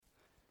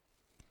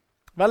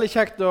Veldig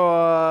kjekt å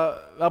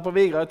være på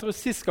Vigra. Jeg tror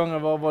sist gang jeg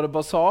var det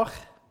basar.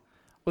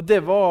 Og det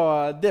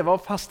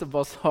var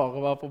festebasar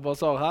å være på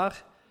basar her.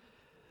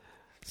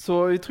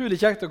 Så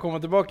utrolig kjekt å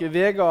komme tilbake.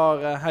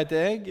 Vegard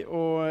heter jeg,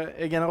 og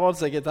er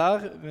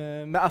generalsekretær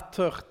med ett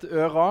tørt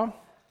øre.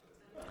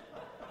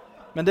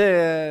 Men det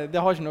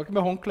har ikke noe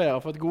med håndklær. Jeg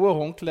har fått gode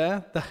håndklær.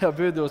 Der har jeg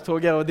bodd hos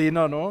Torgeir og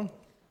Dina nå.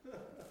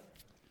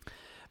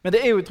 Men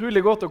det er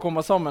utrolig godt å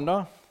komme sammen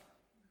da.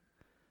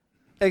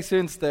 Jeg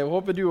syns det, og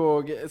håper du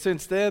også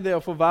syns det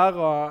å få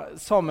være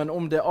sammen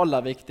om det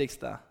aller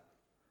viktigste.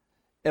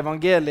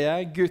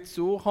 Evangeliet, Guds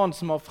ord, han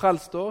som har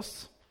frelst oss,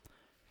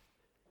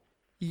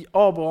 i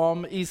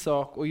Abraham,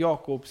 Isak og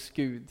Jakobs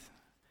Gud.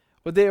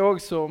 Og det er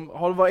også som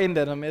Halvard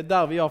innleder med,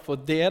 der vi har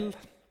fått del,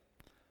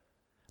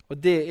 og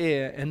det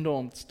er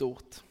enormt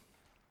stort.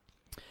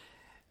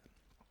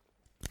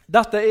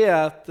 Dette er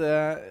et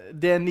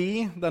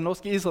DNI, den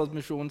norske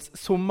Israelsmisjonens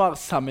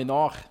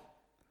sommerseminar.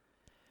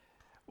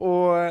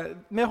 Og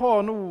vi har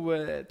nå,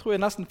 tror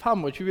jeg, nesten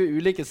 25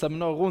 ulike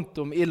seminarer rundt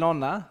om i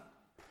landet.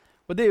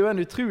 Og det er jo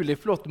en utrolig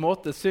flott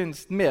måte,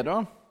 syns vi da,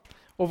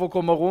 å få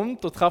komme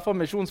rundt og treffe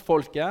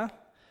misjonsfolket.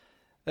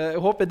 Jeg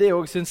håper det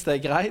også syns det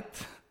er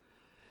greit,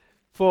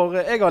 for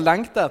jeg har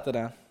lengtet etter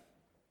det.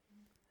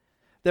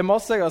 Det er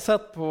masse jeg har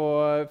sett på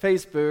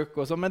Facebook,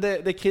 og så, men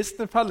det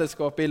kristne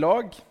fellesskapet i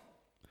lag,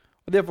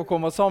 og det å få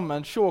komme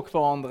sammen, se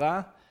hverandre,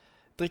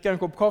 drikke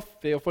en kopp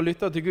kaffe og få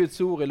lytte til Guds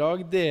ord i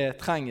lag, det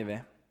trenger vi.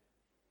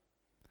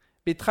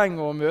 Vi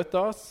trenger å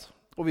møtes,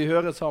 og vi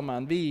hører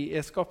sammen. Vi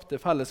er skapt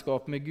til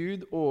fellesskap med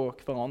Gud og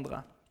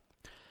hverandre.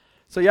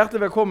 Så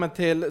hjertelig velkommen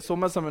til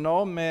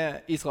sommerseminar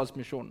med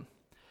Israelsmisjonen.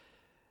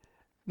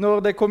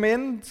 Når det kom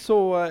inn,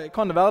 så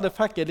kan det være det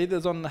fikk et lite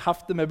sånn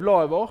hefte med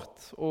bladet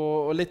vårt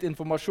og litt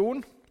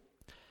informasjon.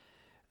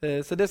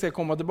 Så det skal jeg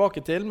komme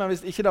tilbake til, men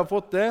hvis ikke dere har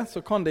fått det,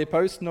 så kan det i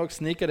pausen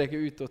også snike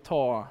dere ut og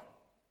ta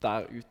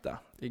der ute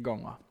i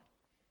gangen.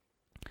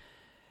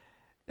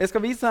 Jeg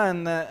skal vise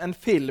en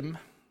film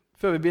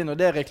før vi begynner,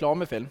 det er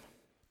reklamefilm.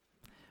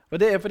 Og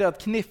det er fordi at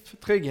Kniff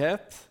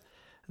Trygghet,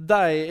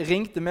 de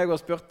ringte meg og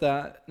spurte,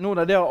 nå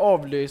da de har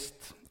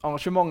avlyst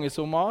arrangement i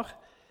sommer,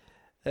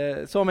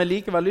 så har vi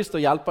likevel lyst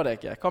til å hjelpe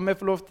dere. Kan vi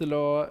få lov til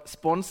å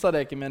sponse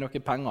dere med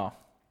noen penger?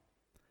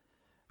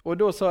 Og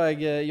da sa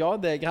jeg, ja,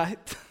 det er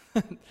greit.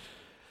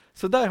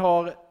 Så de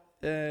har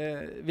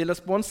ville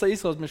sponse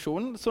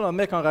Israelsmisjonen, sånn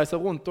at vi kan reise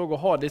rundt og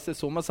ha disse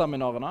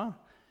sommerseminarene.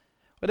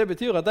 Og det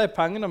betyr at de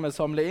pengene vi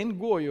samler inn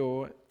går jo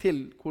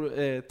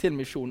til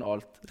misjon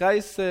alt.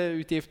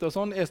 Reiseutgifter og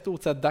sånn er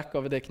stort sett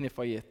dekket ved det Kniff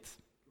har gitt.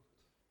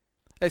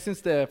 Jeg synes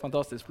det er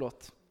fantastisk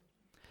flott.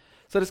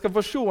 Så dere skal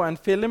få se en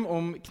film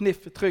om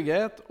Kniff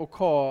Trygghet og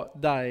hva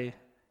de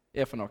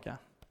er for noe.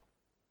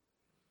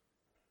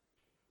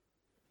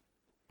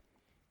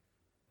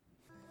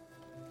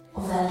 Å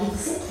velge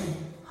forsikring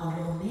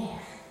handler om mer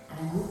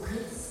enn en god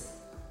pris.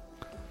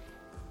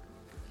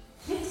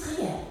 Kniff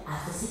Trygghet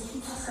er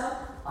forsikringsselskap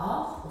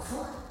av og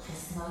for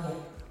Kristne-Norge.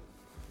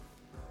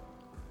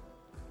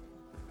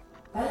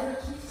 Velger du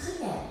Kniff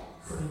Trygghet,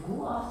 får du en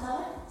god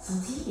avtale,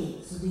 samtidig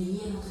som du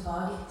gir noe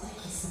tilbake til det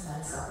kristne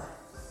fellesskapet.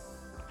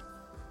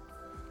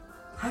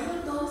 Hele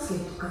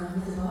overskudd kan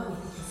vende tilbake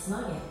til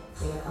Kristne-Norge,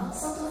 slik at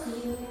ansatte og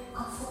frivillige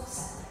kan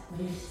fortsette med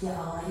det viktige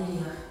arbeidet de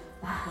gjør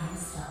hver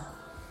eneste dag.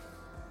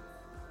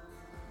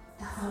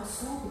 Derfor har det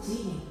stor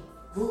betydning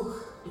hvor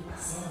du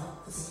plasserer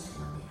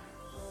forsikringen din.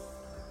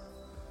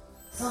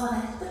 Så hva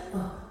venter du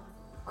på?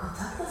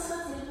 Kontakt oss for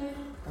tilbud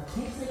på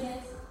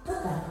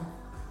knifftrygget.no.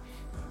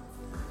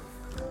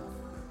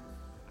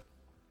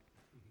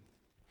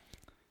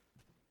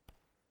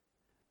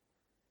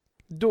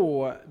 Da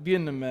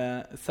begynner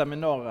vi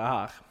seminaret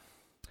her.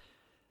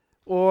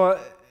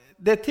 Og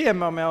det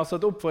temaet vi har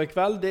satt opp for i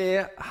kveld, det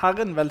er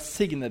Herren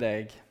velsigne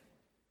deg.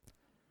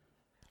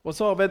 Og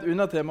så har vi et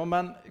undertema,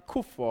 men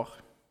hvorfor?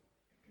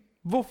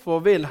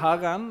 Hvorfor vil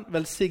Herren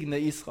velsigne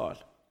Israel?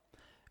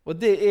 Og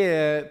det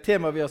er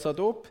temaet vi har satt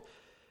opp.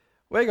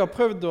 Og jeg har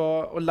prøvd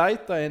å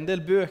lete i en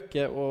del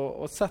bøker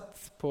og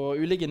sett på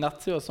ulike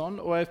nettsider og sånn,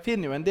 og jeg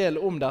finner jo en del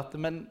om dette,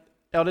 men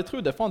jeg hadde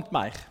trodd jeg fant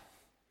mer.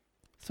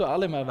 Så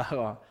ærlig må jeg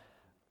være.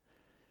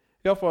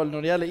 I hvert fall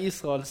når det gjelder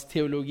Israels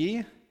teologi,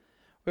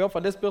 og i hvert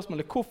fall det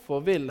spørsmålet,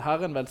 hvorfor vil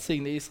Herren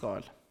velsigne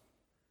Israel?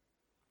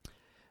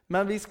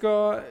 Men vi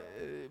skal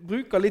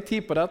bruke litt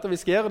tid på dette, vi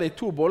skal gjøre det i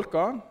 2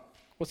 bolker,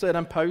 og så er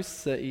det en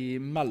pause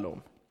imellom.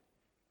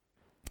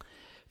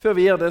 Før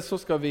vi gjør det, så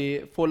skal vi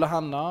folde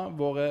hendene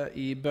våre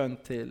i bønn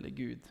til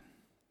Gud.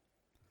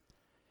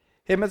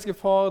 Himmelske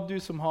Far, du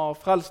som har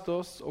frelst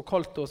oss og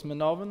kalt oss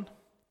med navn,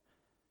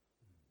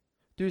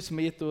 du som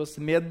har gitt oss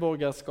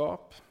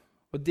medborgerskap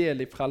og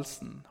del i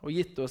frelsen, og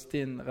gitt oss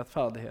din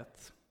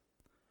rettferdighet.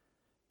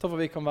 Takk for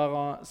at vi kan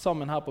være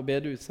sammen her på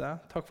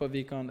bedehuset, takk for at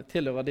vi kan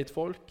tilhøre ditt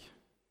folk.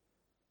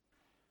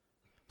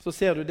 Så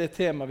ser du det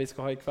temaet vi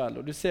skal ha i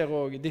kveld, og du ser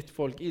også ditt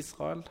folk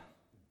Israel.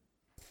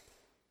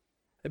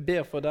 Jeg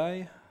ber for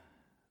deg,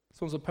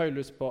 sånn som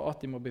Paulus ba,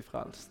 at de må bli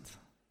frelst.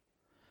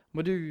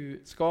 Må du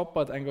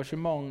skape et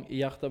engasjement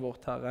i hjertet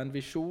vårt, Herre, en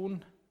visjon,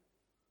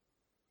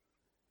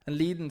 en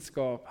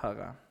lidenskap,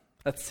 Herre,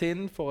 et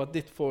sinn for at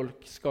ditt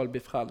folk skal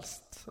bli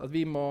frelst. At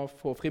vi må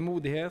få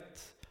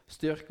frimodighet,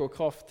 styrke og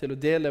kraft til å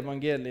dele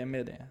evangeliet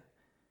med dem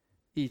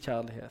i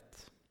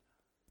kjærlighet.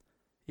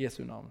 I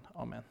Jesu navn.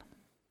 Amen.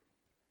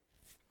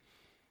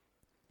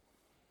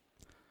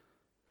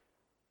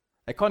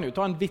 Jeg kan jo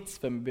ta en vits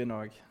før vi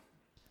begynner også.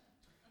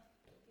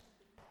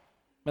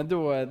 Men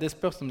det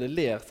spørs om det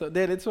ler. Så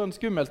det er litt sånn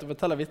skummelt å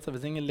fortelle vitser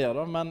hvis ingen ler,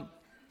 da, men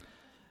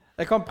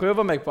jeg kan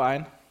prøve meg på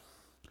en.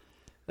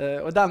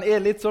 Og den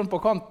er litt sånn på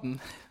kanten,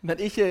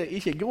 men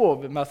ikke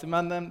grovmessig.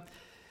 Men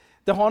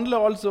det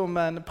handler altså om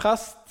en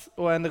prest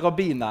og en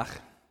rabbiner.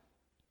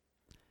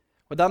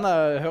 Og denne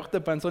hørte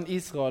jeg på en sånn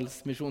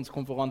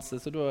israelsmisjonskonferanse,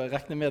 så da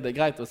regner jeg med det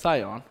greit å si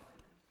han.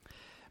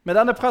 Men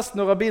denne presten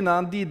og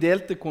rabbineren, de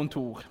delte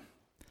kontor.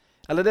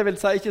 Eller det vil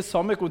si ikke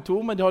samme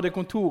kontor, men de hadde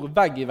kontor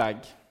vegg i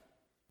vegg.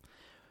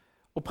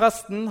 Og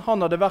presten,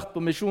 han hadde vært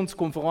på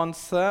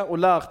misjonskonferanse og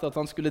lært at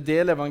han skulle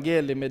dele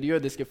evangeliet med de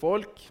jødiske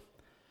folk.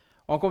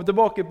 Og han kom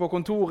tilbake på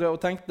kontoret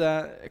og tenkte,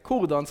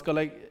 hvordan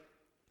skal jeg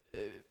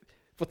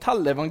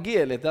fortelle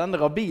evangeliet til denne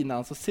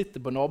rabbineren som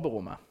sitter på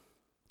naborommet?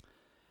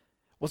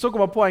 Og så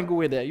kom han på en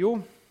god idé. Jo,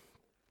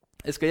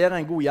 jeg skal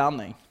gjøre en god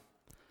gjerning.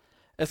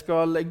 Jeg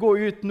skal gå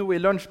ut nå i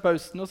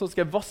lunsjpausen, og så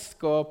skal jeg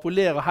vaske og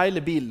polere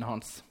hele bilen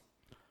hans.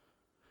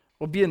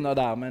 Og begynner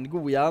der med en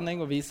god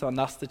gjerning og viser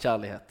neste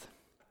kjærlighet.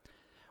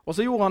 Og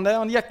så gjorde han det.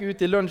 Han gikk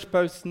ut i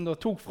lunsjpausen og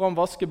tok fram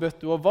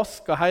vaskebøttet og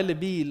vasket hele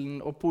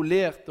bilen og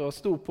polerte og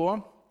sto på.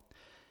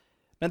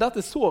 Men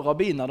dette så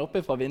rabbineren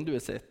oppe fra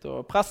vinduet sitt,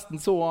 og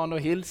presten så han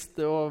og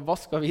hilste og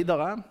vasket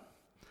videre.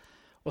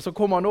 Og så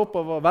kom han opp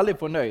og var veldig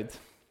fornøyd.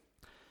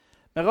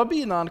 Men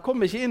rabbineren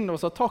kom ikke inn og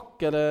sa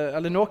takk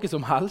eller noe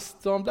som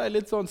helst, så han ble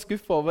litt sånn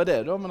skuffet over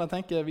det. Da. Men jeg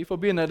tenker, vi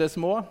får begynne det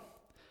små.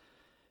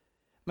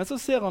 Men så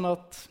ser han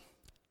at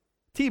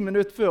 10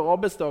 minutter før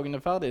arbeidsdagen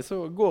er ferdig,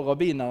 så går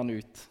rabbineren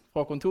ut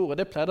fra kontoret.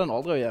 Det pleide han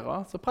aldri å gjøre.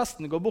 Så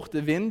presten går bort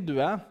til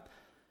vinduet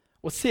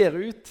og ser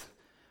ut,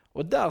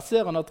 og der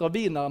ser han at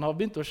rabbineren har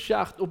begynt å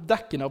skjære opp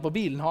dekkene på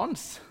bilen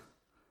hans.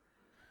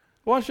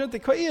 Og han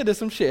skjønte, hva er det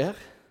som skjer?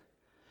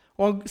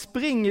 Og han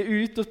springer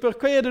ut og spør,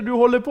 hva er det du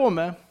holder på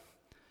med?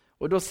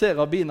 Og da ser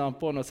rabbineren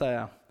på han og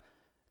sier,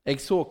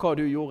 jeg så hva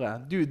du gjorde.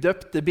 Du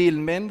døpte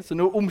bilen min, så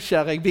nå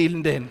omskjærer jeg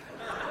bilen din.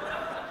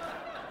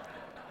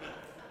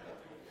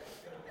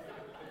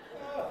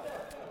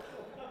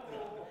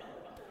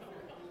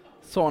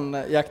 Sånn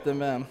gikk det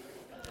med.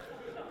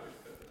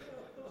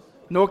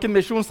 Noen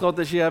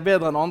misjonsstrategier er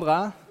bedre enn andre.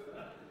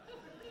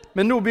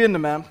 Men nå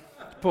begynner vi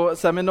på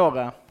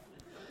seminaret.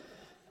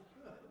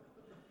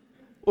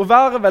 Å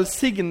være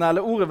velsigne,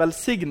 eller ordet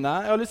velsigne,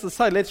 jeg har lyst til å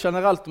si litt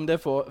generelt om det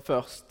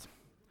først.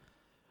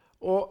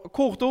 Og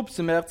kort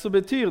oppsummert så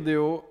betyr det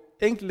jo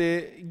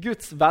egentlig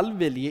Guds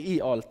velvilje i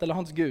alt, eller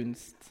hans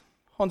gunst,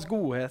 hans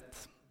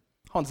godhet,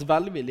 hans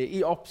velvilje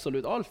i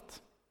absolutt alt.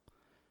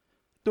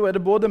 Da er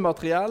det både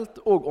materielt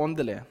og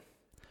åndelig.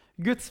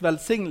 Guds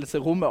velsignelse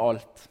rommer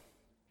alt.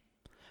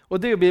 Og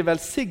det å bli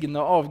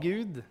velsignet av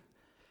Gud,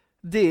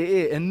 det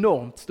er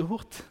enormt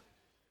stort.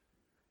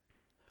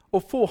 Å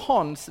få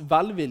hans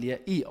velvilje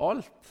i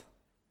alt.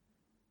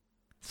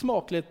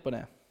 Smak litt på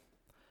det.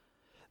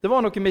 Det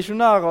var noen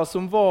misjonærer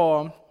som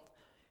var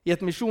i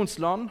et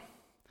misjonsland,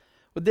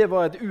 og det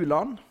var et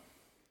u-land.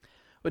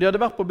 Og de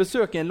hadde vært på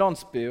besøk i en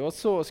landsby, og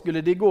så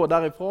skulle de gå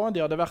derifra. De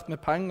hadde vært med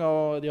penger,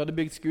 og de hadde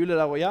bygd skole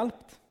der og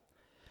hjulpet.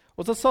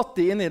 Og så satt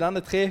de inne i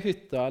denne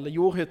trehytta, eller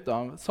jordhytta,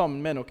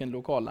 sammen med noen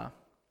lokale.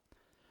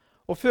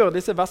 Og før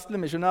disse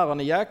vestlige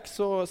misjonærene gikk,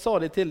 så sa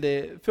de til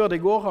dem, før de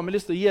går, har vi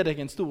lyst til å gi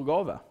deg en stor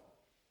gave.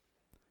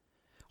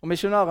 Og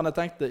misjonærene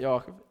tenkte, ja,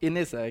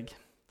 inni seg,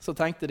 så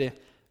tenkte de,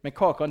 men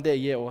hva kan det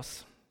gi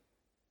oss?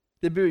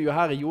 Det bor jo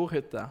her i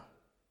jordhytte.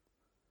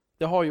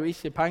 Det har jo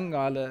ikke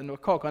penger, eller noe.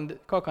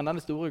 Hva kan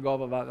denne store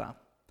gaven være?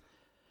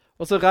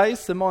 Og så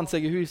reiser mannen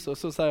seg i huset, og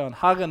så sier han,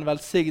 Herren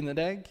velsigne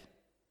deg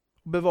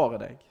og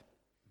bevare deg.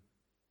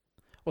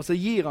 Og så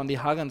gir han de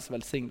Herrens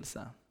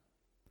velsignelse.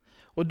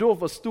 Og da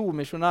forstod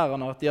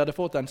misjonærene at de hadde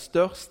fått den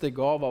største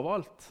gave av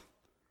alt.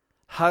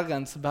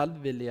 Herrens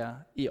velvilje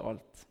i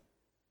alt.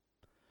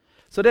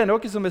 Så det er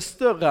noe som er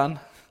større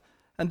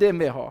enn det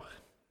vi har.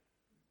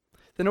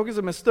 Det er noe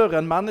som er større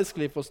enn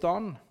menneskelig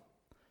forstand,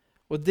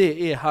 og det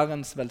er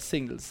Herrens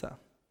velsignelse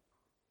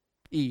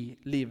i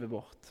livet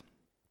vårt.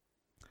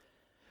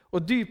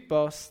 Og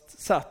dypest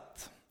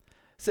sett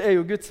så er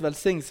jo Guds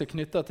velsignelse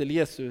knyttet til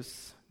Jesus,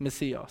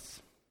 Messias.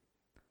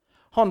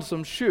 Han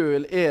som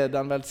selv er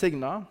den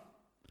velsignet,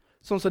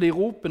 sånn som de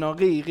roper når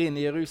han rir inn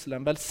i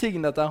Jerusalem.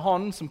 Velsignet er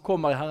han som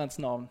kommer i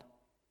Herrens navn.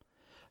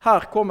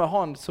 Her kommer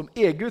han som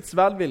er Guds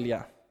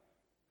velvilje,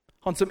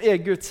 han som er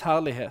Guds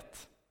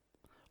herlighet.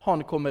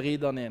 Han kommer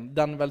ridende inn,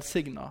 den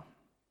velsignet.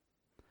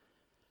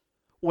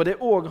 Og det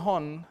er også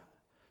han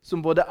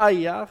som både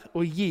eier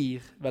og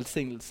gir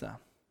velsignelse.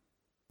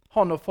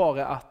 Han og far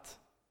er ett.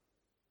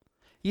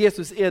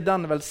 Jesus er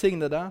den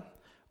velsignede,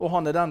 og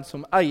han er den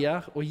som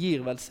eier og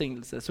gir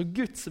velsignelse. Så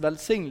Guds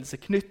velsignelse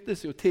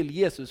knyttes jo til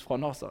Jesus fra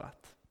Nazaret.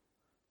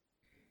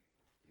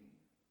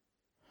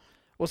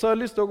 Og så har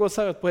jeg lyst til å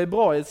si at på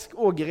hebraisk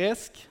og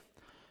gresk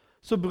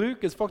så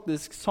brukes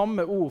faktisk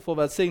samme ord for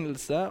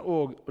velsignelse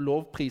og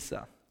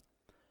lovprise.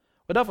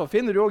 Og derfor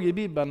finner du også i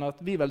Bibelen at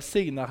vi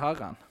velsigner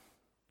Herren.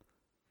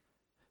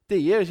 Det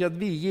gjør ikke at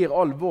vi gir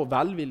all vår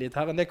velvilje til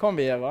Herren, det kan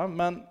vi gjøre,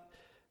 men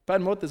på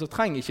en måte så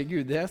trenger ikke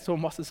Gud det så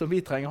masse som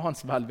vi trenger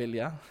hans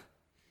velvilje.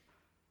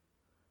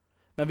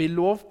 Men vi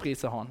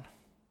lovpriser han.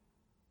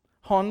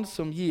 Han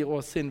som gir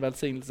oss sin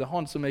velsignelse,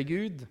 han som er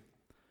Gud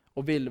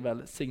og vil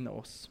velsigne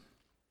oss.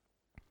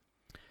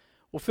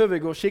 Og før vi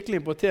går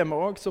skikkelig på tema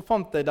også, så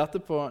fant jeg dette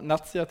på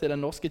nettsida til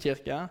Den norske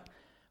kirke,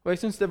 og jeg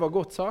synes det var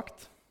godt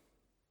sagt.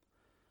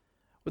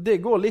 Og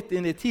det går litt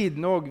inn i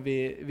tiden også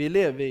vi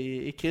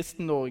lever i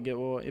Kristen-Norge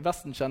og i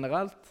Vesten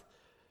generelt.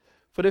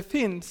 For det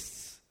finnes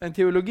en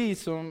teologi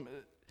som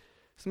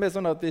er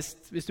sånn at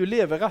hvis du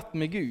lever rett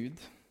med Gud,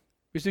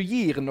 hvis du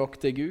gir nok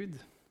til Gud,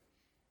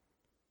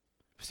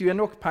 hvis du gir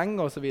nok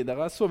penger og så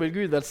videre, så vil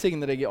Gud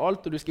velsigne deg i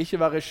alt, og du skal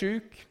ikke være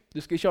syk, du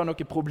skal ikke ha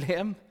noe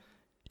problem.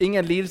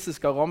 Ingen lidelse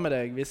skal ramme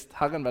deg hvis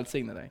Herren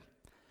velsigner deg.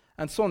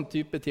 En sånn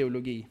type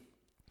teologi.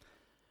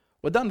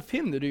 Og den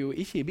finner du jo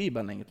ikke i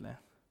Bibelen egentlig.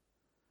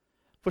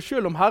 For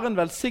selv om Herren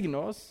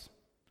velsigner oss,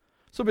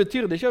 så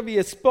betyr det ikke at vi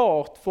er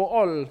spart for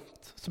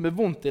alt som er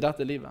vondt i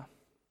dette livet.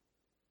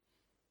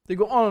 Det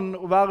går an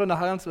å være under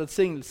Herrens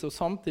velsignelse og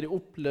samtidig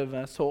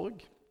oppleve sorg.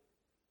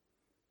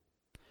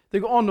 Det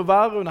går an å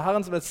være under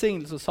Herrens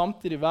velsignelse og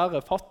samtidig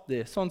være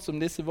fattig, sånn som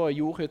disse var i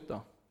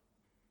jordhytta.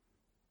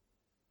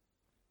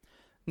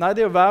 Nei,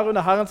 det å være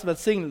under Herrens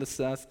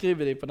velsignelse,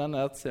 skriver de på denne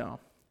nettsida,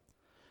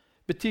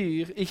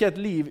 betyr ikke et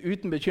liv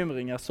uten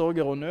bekymringer,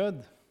 sorger og nød.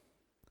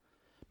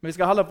 Men vi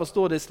skal heller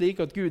forstå det slik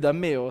at Gud er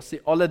med oss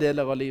i alle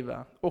deler av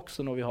livet,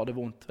 også når vi har det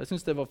vondt. Jeg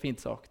synes det var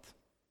fint sagt.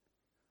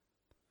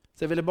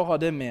 Så jeg ville bare ha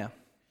det med.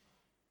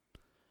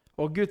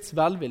 Og Guds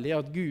velvilje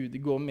er at Gud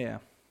går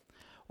med.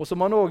 Og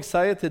som han også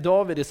sier til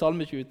David i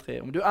Salme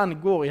 23, om du enn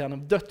går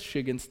gjennom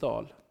dødsskyggens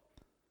dal,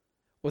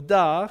 og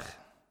der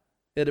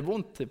er det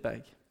vondt, tipper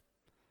jeg.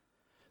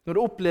 Når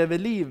du opplever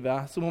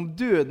livet som om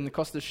døden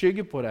kaster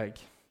skygge på deg,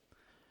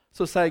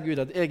 så sier Gud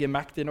at jeg er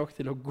mektig nok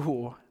til å gå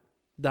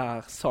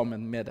der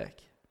sammen med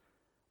deg.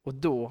 Og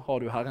da har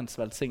du Herrens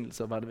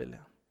velsignelse og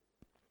velvilje.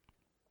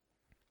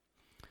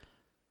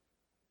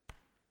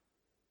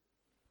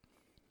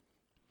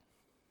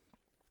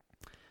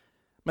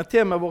 Men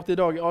temaet vårt i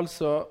dag er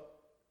altså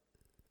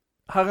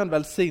Herren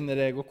velsigne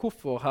deg, og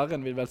hvorfor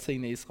Herren vil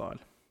velsigne Israel.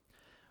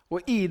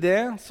 Og i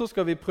det så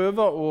skal vi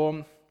prøve å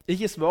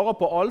ikke svare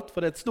på alt,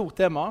 for det er et stort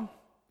tema,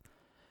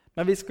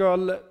 men vi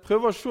skal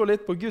prøve å se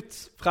litt på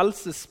Guds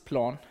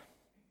frelsesplan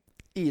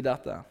i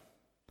dette.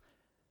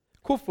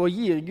 Hvorfor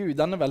gir Gud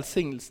denne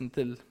velsignelsen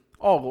til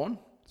Aaron,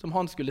 som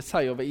han skulle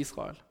si over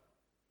Israel?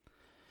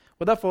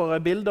 Og derfor har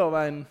jeg bilder av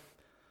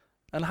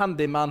en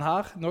handyman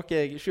her, noe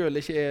jeg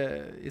selv ikke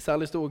er i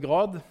særlig stor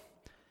grad.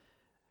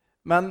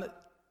 Men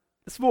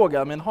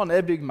svogeren min, han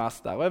er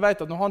byggmester, og jeg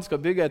vet at når han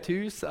skal bygge et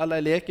hus, eller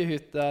en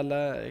lekehytte,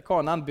 eller hva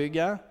han enn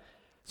bygger,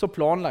 så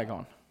planlegger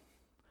han.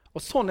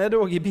 Og sånn er det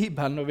også i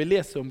Bibelen når vi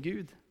leser om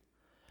Gud.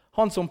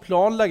 Han som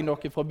planlegger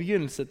noe fra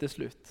begynnelse til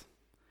slutt.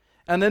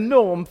 En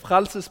enorm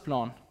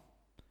frelsesplan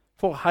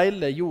for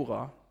hele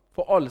jorda,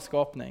 for all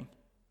skapning.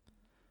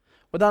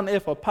 Og den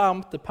er fra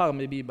perm til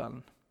perm i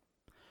Bibelen.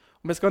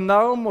 Og vi skal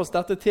nærme oss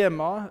dette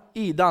temaet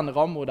i den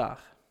rammen der.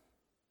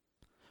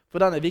 For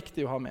den er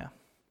viktig å ha med.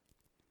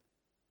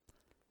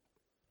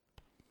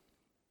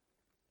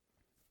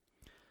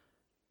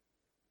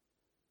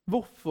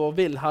 Hvorfor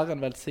vil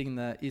Herren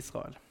velsigne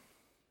Israel?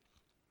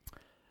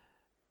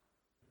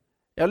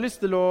 Jeg har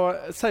lyst til å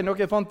si noe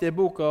jeg fant i en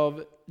bok av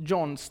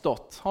John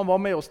Stott. Han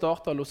var med og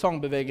startet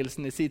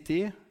Lausanne-bevegelsen i sin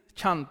tid,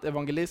 kjent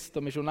evangelist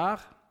og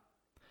misjonær.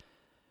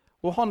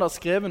 Og han har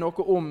skrevet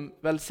noe om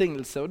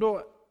velsignelse, og da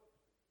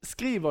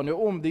skriver han jo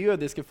om det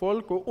jødiske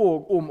folk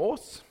og om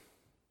oss.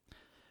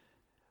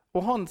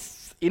 Og hans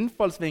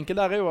innfallsvinkel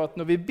der er jo at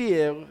når vi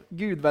ber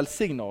Gud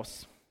velsigne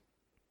oss,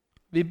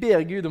 vi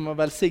ber Gud om å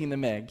velsigne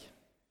meg,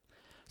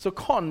 så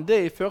kan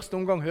det i første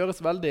omgang høres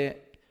veldig,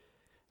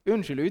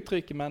 unnskyld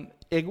uttrykket, men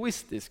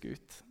egoistisk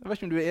ut. Jeg vet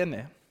ikke om du er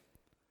enig.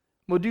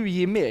 Må du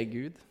gi meg,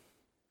 Gud?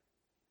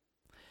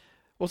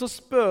 Og så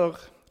spør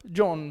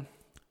John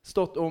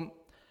Stott om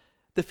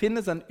det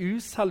finnes en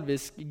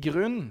uselvisk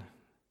grunn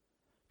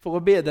for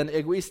å be den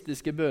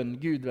egoistiske bønnen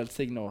Gud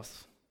velsigne oss.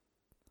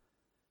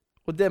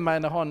 Og det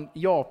mener han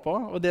ja på,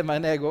 og det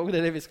mener jeg også. Det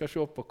er det vi skal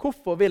se på.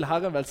 Hvorfor vil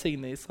Herren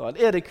velsigne Israel?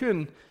 Er det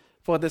kun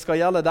for at det skal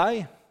gjelde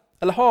deg?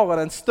 Eller har han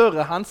en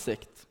større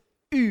hensikt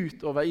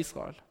utover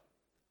Israel?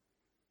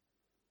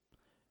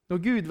 Når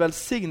Gud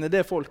velsigner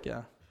det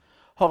folket,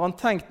 har han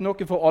tenkt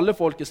noe for alle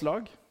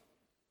folkeslag?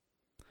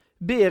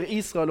 Ber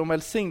Israel om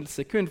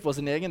velsignelse kun for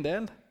sin egen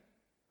del?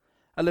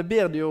 Eller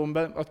ber de om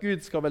at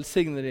Gud skal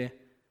velsigne dem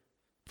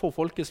for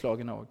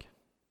folkeslagene også?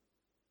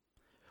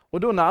 Og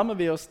da nærmer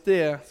vi oss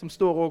det som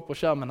står også på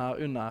skjermen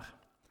her under.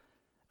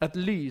 Et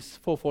lys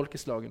for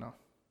folkeslagene.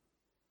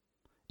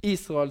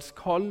 Israels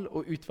kall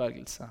og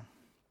utvelgelse.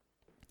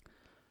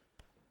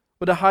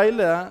 Og det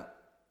hele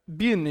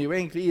begynner jo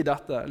egentlig i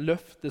dette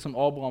løftet som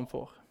Abraham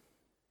får.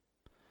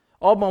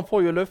 Abraham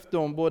får jo løfte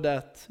om både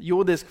et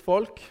jordisk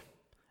folk,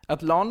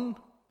 et land,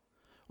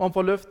 og han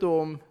får løfte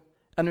om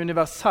en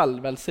universell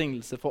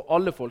velsignelse for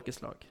alle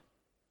folkeslag.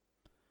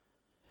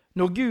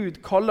 Når Gud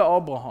kaller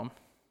Abraham,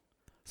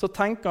 så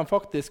tenker han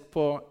faktisk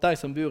på de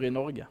som bor i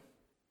Norge.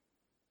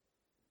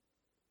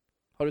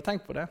 Har du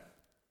tenkt på det?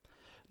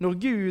 Når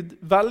Gud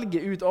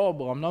velger ut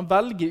Abraham, når han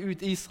velger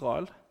ut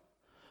Israel,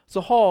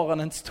 så har han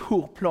en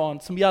stor plan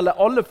som gjelder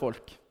alle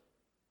folk.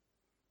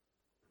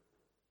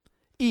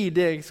 I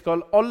deg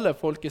skal alle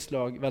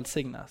folkeslag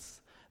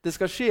velsignes. Det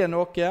skal skje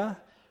noe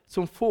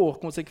som får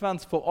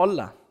konsekvens for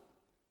alle.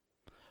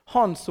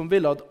 Han som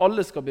vil at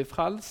alle skal bli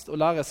frelst og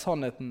lære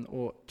sannheten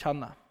å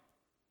kjenne.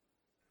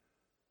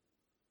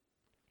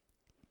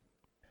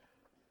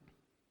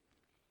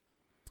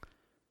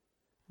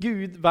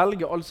 Gud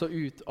velger altså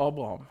ut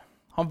Abraham.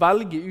 Han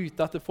velger ut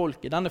dette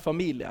folket, denne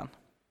familien.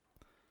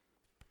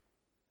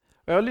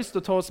 Og jeg har lyst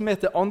til å ta oss med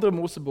til 2.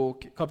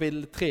 Mosebok,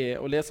 kapittel 3,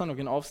 og lese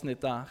noen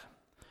avsnitt der.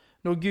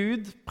 Når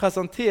Gud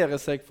presenterer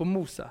seg for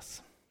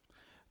Moses.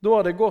 Da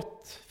har det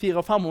gått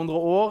 400-500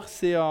 år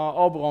siden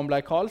Abraham ble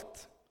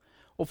kalt,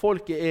 og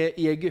folket er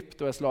i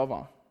Egypt og er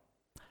slaver.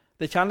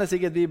 Det kjennes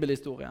ikke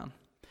bibelhistorien.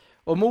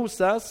 Og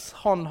Moses,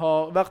 han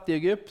har vært i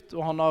Egypt,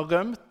 og han har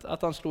rømt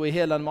etter han slo i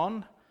hel en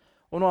mann,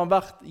 og nå har han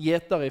vært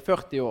gjeter i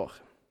 40 år.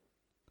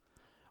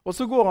 Og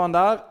så går han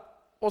der,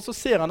 og så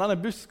ser han denne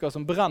buska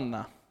som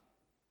brenner.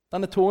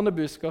 Denne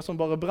tårnebuska som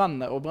bare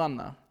brenner og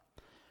brenner.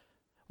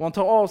 Og han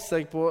tar av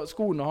seg på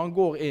skoene, og han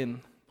går inn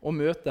og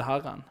møter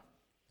Herren.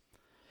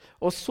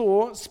 Og så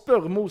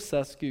spør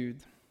Moses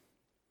Gud,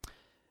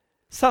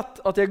 «Sett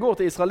at jeg går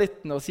til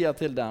israelittene og sier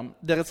til dem,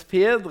 deres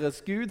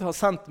fedres Gud har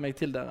sendt meg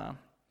til dere.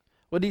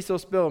 Og de så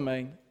spør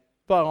meg,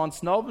 hva er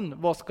hans navn?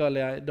 Hva skal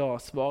jeg da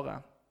svare?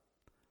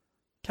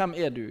 Hvem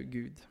er du,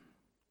 Gud?»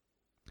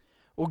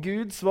 Og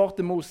Gud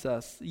svarte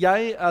Moses,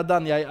 «Jeg er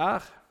den jeg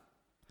er.»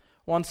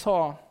 Og han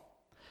sa,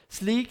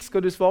 «Slik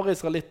skal du svare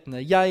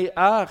israelittene, jeg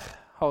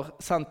har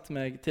sendt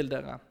meg til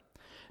dere.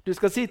 Du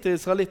skal si til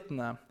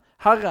israelittene,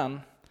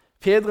 Herren,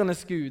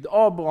 fedrenes Gud,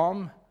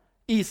 Abraham,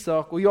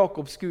 Isak og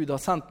Jakobs Gud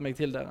har sendt meg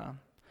til dere.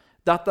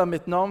 Dette er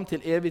mitt navn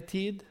til evig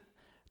tid.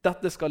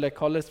 Dette skal jeg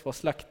kalles fra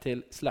slekt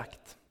til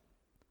slekt.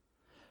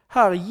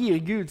 Her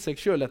gir Gud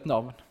seg selv et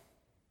navn.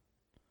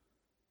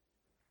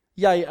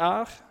 Jeg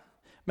er,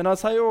 men han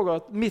sier også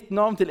at mitt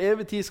navn til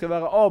evig tid skal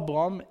være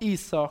Abraham,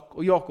 Isak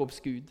og Jakobs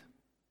Gud.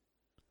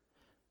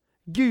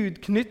 Gud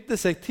knytter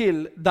seg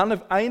til denne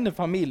ene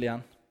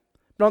familien,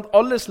 blant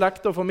alle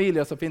slekter og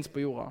familier som finnes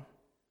på jorda.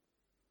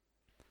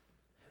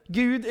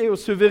 Gud er jo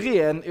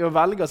suveren i å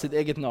velge sitt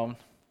eget navn.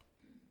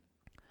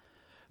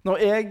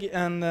 Når jeg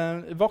en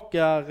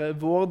vakker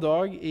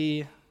vårdag i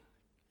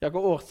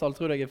hva årstall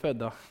tror jeg er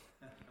født da?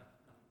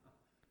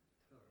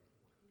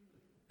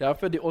 Jeg er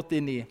født i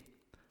 89.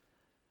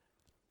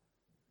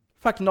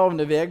 Fikk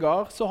navnet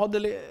Vegard, så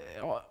hadde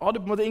på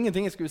en måte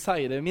ingenting jeg skulle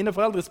si det. Mine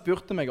foreldre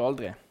spurte meg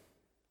aldri.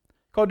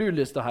 Hva har du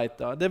lyst til å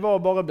hete? Det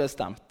var bare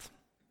bestemt.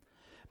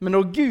 Men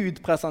når Gud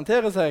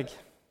presenterer seg,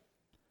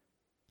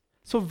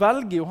 så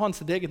velger jo han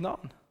sitt eget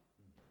navn.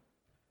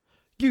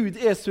 Gud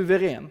er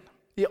suveren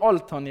i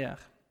alt han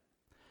gjør.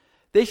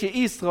 Det er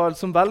ikke Israel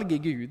som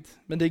velger Gud,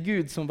 men det er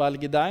Gud som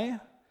velger deg.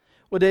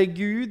 Og det er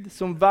Gud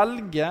som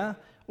velger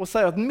å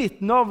si at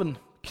mitt navn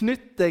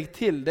knytter deg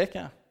til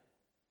dere.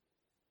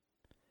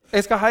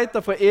 Jeg skal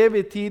hete for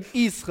evig tid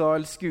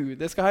Israels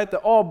Gud. Jeg skal hete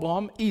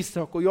Abraham,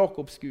 Isak og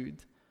Jakobs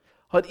Gud.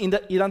 Han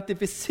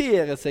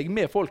identifiserer seg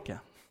med folket.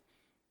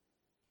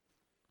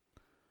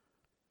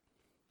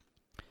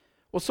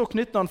 Og så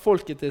knytter han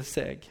folket til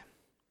seg.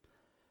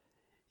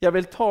 Jeg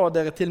vil ta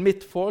dere til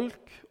mitt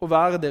folk og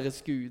være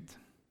deres Gud.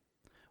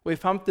 Og i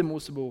 5.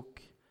 Mosebok,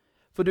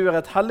 for du er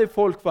et hellig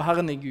folk for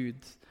Herren i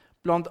Gud.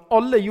 Blant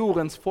alle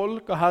jordens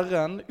folk har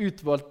Herren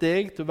utvalgt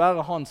deg til å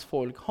være hans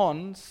folk,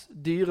 hans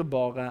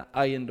dyrebare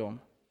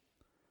eiendom.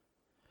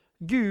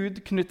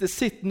 Gud knytter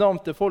sitt navn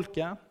til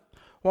folket,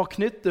 og han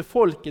knytter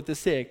folket til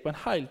seg på en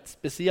helt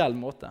spesiell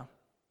måte.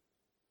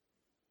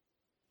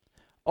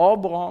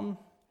 Abraham,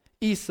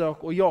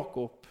 Isak og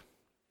Jakob,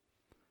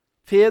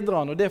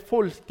 fedrene og det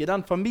folket,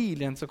 den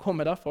familien som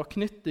kommer derfra,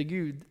 knytter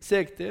Gud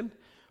seg til,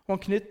 og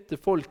han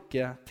knytter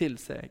folket til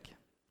seg.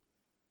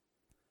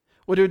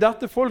 Og det er jo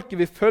dette folket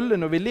vi følger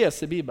når vi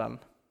leser Bibelen.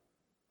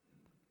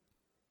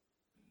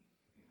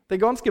 Det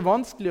er ganske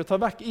vanskelig å ta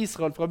vekk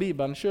Israel fra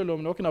Bibelen, selv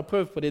om noen har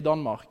prøvd på det i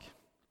Danmark.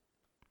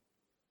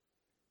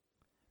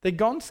 Det er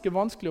ganske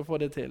vanskelig å få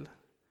det til.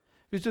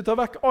 Hvis du tar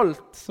vekk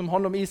alt som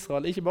handler om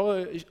Israel, ikke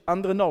bare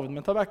endre navn,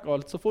 men tar vekk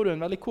alt, så får du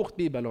en veldig kort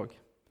bibel også.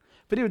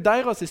 For det er jo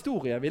deres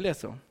historie vi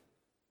leser om.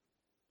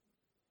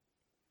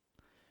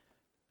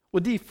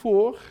 Og de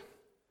får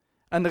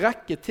en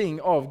rekke ting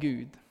av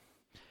Gud.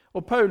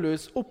 Og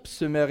Paulus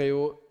oppsummerer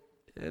jo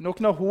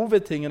noen av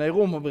hovedtingene i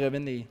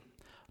Romerbrevet 9.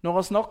 Når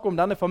han snakker om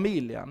denne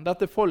familien,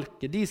 dette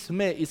folket, de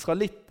som er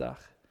israelitter,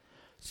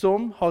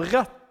 som har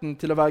retten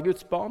til å være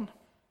Guds barn,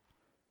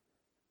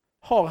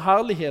 har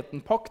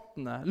herligheten,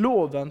 paktene,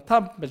 loven,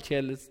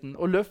 tempeltjenesten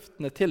og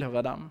løftene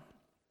tilhører dem.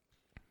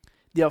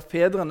 De har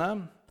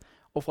fedrene,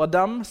 Og fra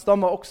dem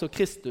stammer også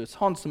Kristus,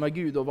 han som er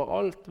Gud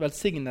overalt,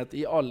 velsignet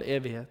i all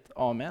evighet.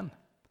 Amen.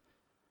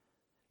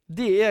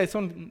 Det er en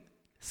sånn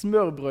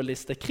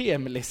smørbrødliste,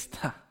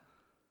 kremliste.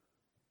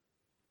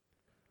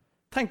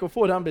 Tenk å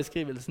få den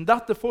beskrivelsen.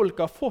 Dette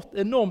folket har fått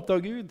enormt av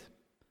Gud.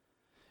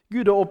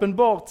 Gud har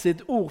åpenbart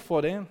sitt ord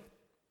for dem.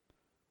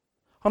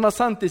 Han har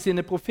sendt i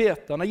sine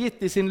profeter, han har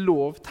gitt i sin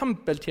lov,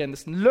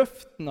 tempeltjenesten,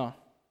 løftene.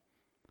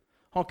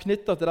 Han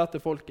knytter til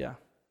dette folket.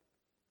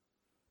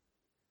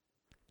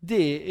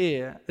 Det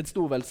er en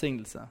stor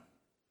velsignelse.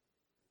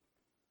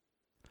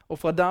 Og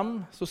fra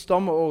dem så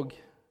stammer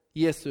også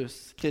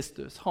Jesus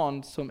Kristus,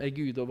 han som er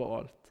Gud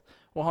overalt,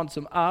 og han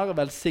som er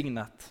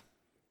velsignet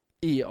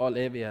i all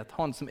evighet,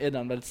 han som er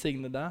den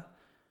velsignede,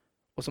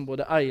 og som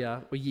både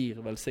eier og gir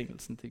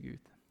velsignelsen til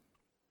Gud.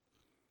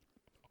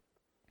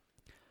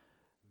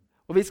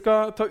 Og vi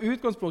skal ta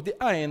utgangspunkt i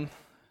en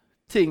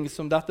ting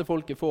som dette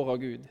folket får av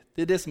Gud.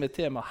 Det er det som er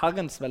tema,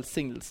 Herrens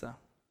velsignelse.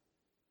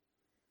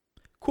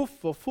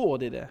 Hvorfor får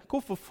de det?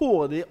 Hvorfor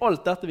får de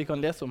alt dette vi kan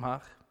lese om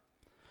her?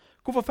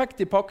 Hvorfor fikk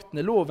de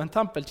paktene, loven,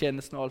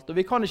 tempeltjenesten og alt? Og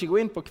vi kan ikke gå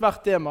inn på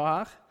hvert tema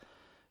her.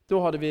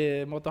 Da hadde vi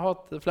måttet ha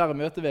flere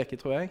møteveker,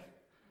 tror jeg.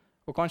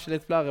 Og kanskje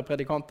litt flere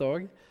predikanter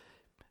også.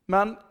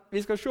 Men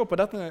vi skal se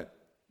på dette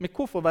med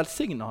hvorfor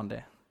velsigner han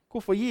det?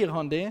 Hvorfor gir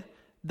han det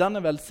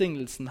denne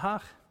velsignelsen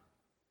her?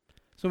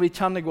 Som vi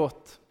kjenner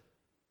godt.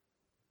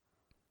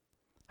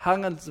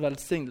 Herrens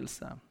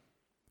velsignelse.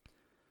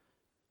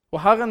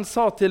 Og Herren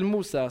sa til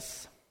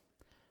Moses,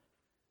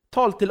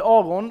 tal til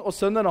Aaron og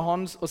sønnene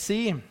hans og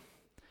si,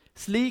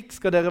 slik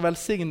skal dere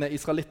velsigne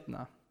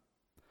israelittene.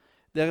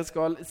 Dere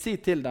skal si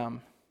til dem,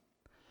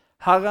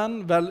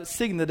 Herren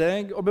velsigne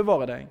deg og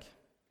bevare deg.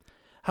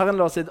 Herren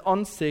la sitt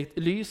ansikt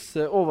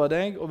lyse over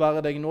deg og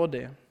være deg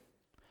nådig.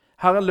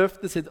 Herren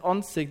løfte sitt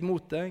ansikt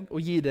mot deg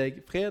og gi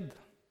deg fred.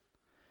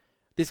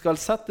 De skal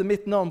sette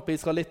mitt navn på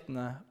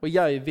israelittene, og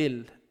jeg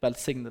vil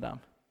velsigne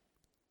dem.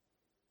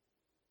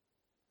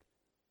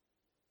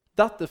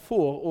 Dette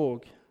får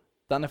også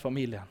denne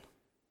familien.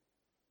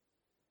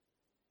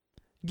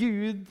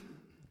 Gud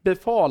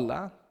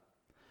befaler,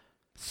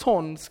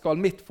 sånn skal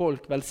mitt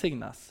folk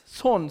velsignes.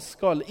 Sånn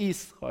skal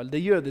Israel,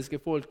 det jødiske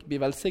folk, bli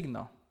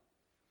velsignet.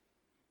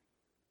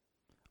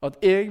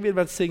 At jeg vil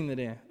velsigne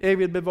dem, jeg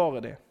vil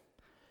bevare dem.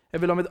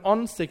 Jeg vil ha mitt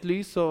ansikt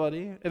lyse over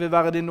dem, jeg vil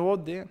være dem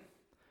nådig.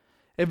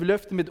 Jeg vil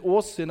løfte mitt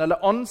åsyn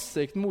eller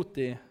ansikt mot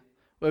dem,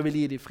 og jeg vil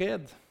gi dem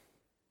fred.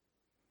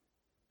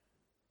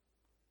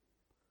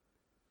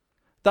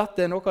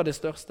 Dette er noe av det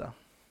største.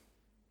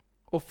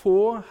 Å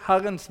få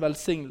Herrens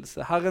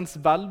velsignelse, Herrens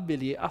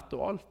velvilje i ett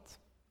og alt.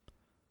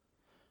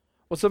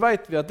 Og så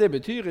vet vi at det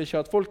betyr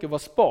ikke at folket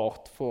var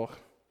spart for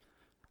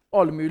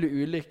all mulig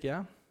ulykke.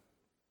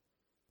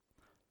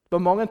 Det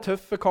var mange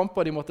tøffe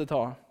kamper de måtte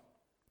ta.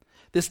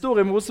 Det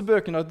står i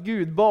Mosebøkene at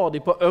Gud bar de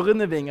på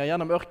ørnevinger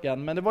gjennom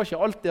ørkenen, men det var ikke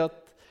alltid at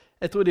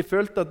jeg tror de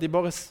følte at de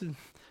bare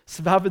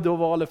svevde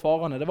over alle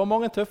farene. Det var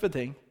mange tøffe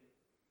ting.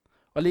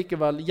 Og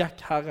likevel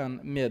gikk Herren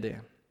med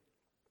dem.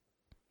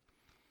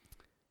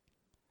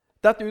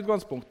 Dette er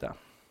utgangspunktet.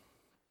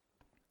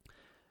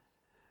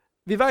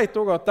 Vi vet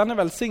også at denne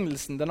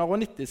velsignelsen, den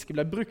aronittiske,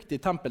 ble brukt i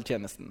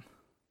tempeltjenesten.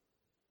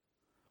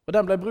 Og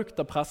den ble brukt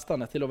av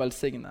prestene til å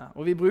velsigne.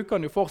 Og vi bruker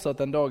den jo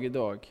fortsatt en dag i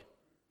dag.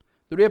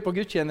 Når du er på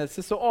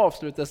gudstjeneste, så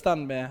avsluttes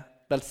den med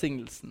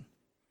velsignelsen.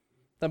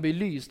 Den blir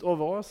lyst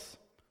over oss.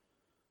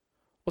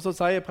 Og så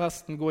sier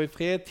presten, gå i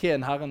fred,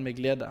 tjen Herren med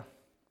glede.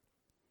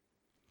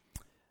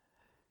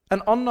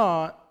 En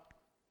annen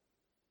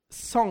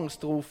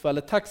sangstrofe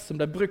eller tekst som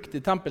ble brukt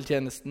i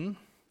tempeltjenesten,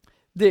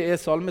 det er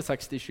Salme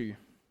 67.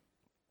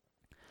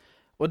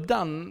 Og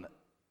den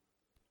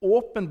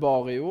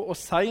åpenbarer jo og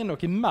sier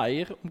noe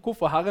mer om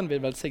hvorfor Herren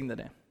vil velsigne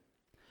det.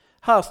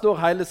 Her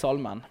står hele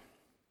salmen.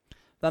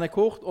 Den er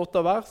kort,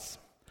 8 vers,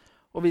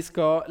 og vi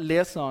skal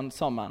lese den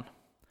sammen.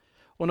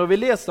 Og når vi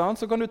leser den,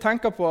 så kan du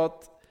tenke på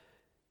at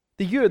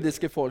det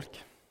jødiske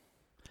folk,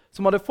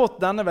 som hadde fått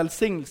denne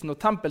velsignelsen og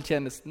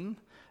tempeltjenesten,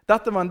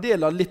 dette var en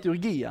del av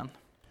liturgien.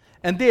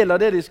 En del av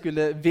det de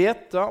skulle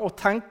vite og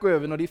tenke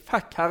over når de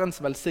fikk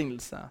Herrens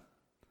velsignelse.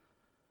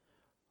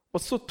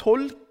 Og så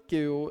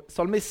tolker jo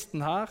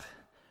salmisten her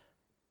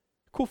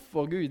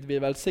hvorfor Gud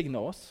vil velsigne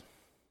oss.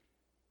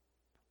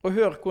 Og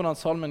hør hvordan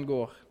salmen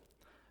går.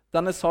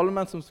 Denne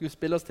salmen som skulle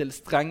spilles til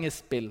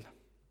strengespill.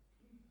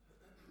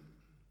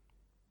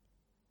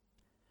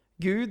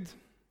 Gud,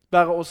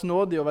 være oss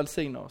nådig og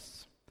velsigne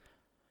oss.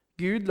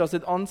 Gud, la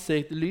sitt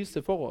ansikt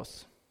lyse for oss.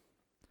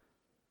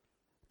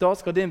 Da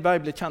skal din vei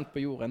bli kjent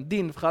på jorden,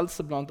 din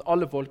frelse blant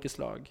alle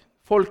folkeslag.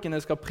 Folkene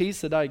skal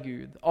prise deg,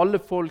 Gud. Alle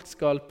folk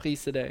skal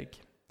prise deg.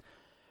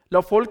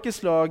 La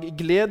folkeslag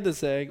glede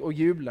seg og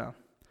juble.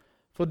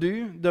 For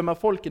du dømmer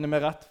folkene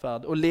med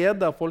rettferd og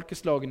leder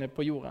folkeslagene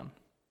på jorden.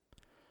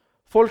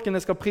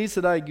 Folkene skal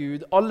prise deg,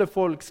 Gud. Alle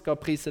folk skal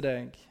prise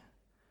deg.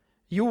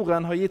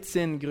 Jorden har gitt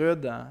sin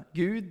grøde.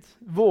 Gud,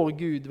 vår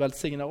Gud,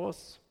 velsigner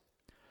oss.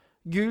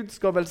 Gud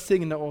skal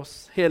velsigne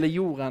oss. Hele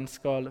jorden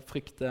skal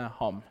frykte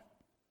ham.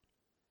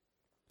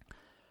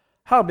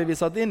 Her blir vi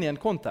satt inn i en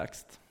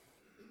kontekst.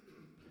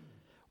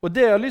 Og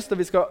det jeg har lyst til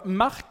at vi skal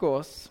merke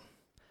oss,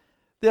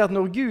 det er at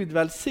når Gud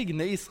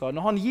velsigner Israel,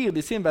 når han gir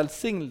dem sin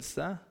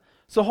velsignelse,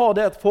 så har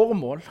det et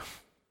formål.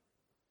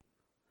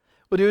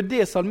 Og det er jo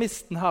det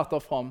salmisten her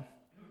tar fram.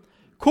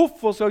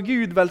 Hvorfor skal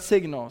Gud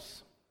velsigne oss?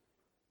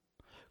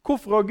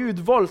 Hvorfor har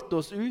Gud valgt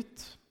oss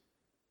ut?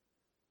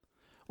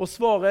 Og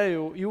svaret er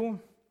jo,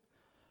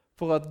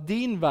 for at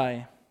din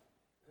vei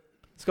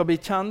skal bli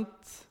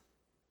kjent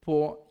på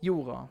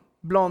jorda,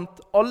 blant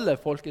alle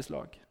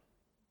folkeslag.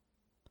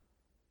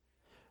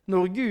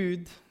 Når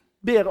Gud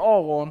ber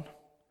Aaron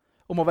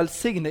om å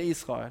velsigne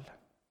Israel,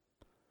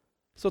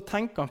 så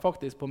tenker han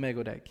faktisk på meg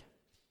og deg.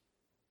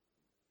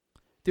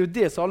 Det er jo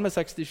det Salme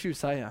 67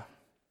 sier.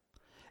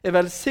 Jeg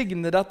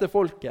velsigner dette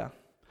folket,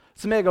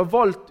 som jeg har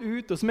valgt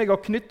ut, og som jeg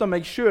har knyttet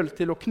meg selv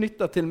til og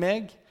knyttet til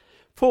meg,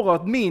 for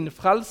at min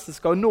frelse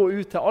skal nå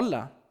ut til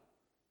alle.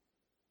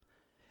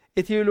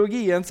 I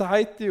teologien så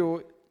heter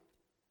jo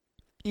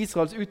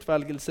Israels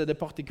utvelgelse det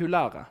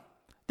partikulære,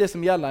 det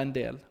som gjelder en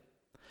del.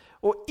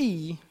 Og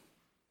i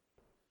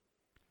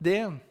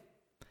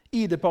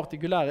det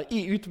partikulære,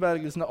 i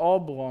utvelgelsen av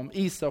Abraham,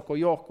 Isak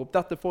og Jakob,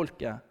 dette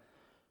folket,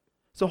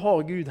 så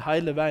har Gud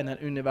hele veien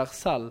en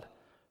universell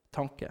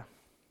tanke.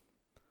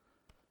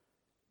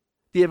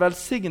 De er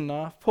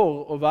velsignet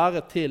for å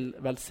være til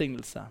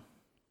velsignelse.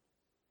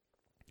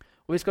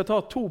 Og vi skal ta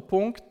 2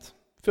 punkt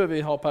før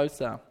vi har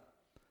pause.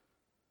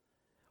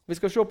 Vi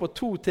skal se på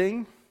 2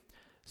 ting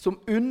som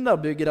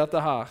underbygger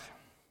dette her.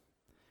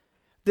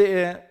 Det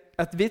er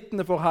et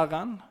vitne for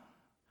Herren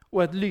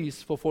og et lys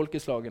for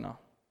folkeslagene.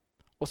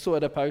 Og så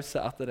er det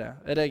pause etter det.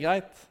 Er det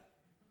greit?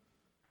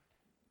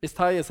 Hvis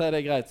Terje sier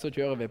det er greit, så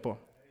kjører vi på.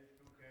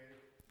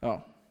 Ja.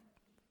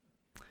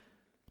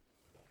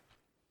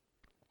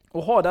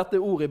 Og ha dette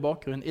ordet i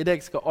bakgrunnen. I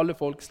deg skal alle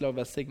folkeslag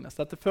velsignes.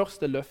 Dette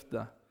første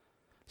løftet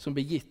som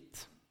blir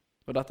gitt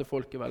når dette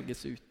folket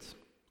velges ut.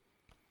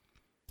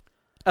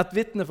 Et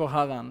vitne for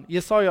Herren,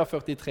 Jesaja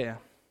 43.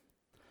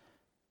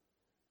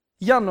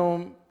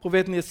 Gjennom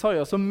profeten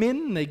Jesaja så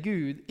minner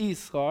Gud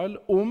Israel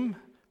om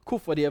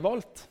hvorfor de er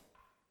valgt.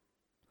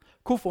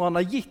 Hvorfor han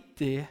har gitt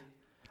dem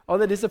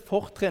alle disse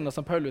fortrinnene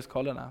som Paulus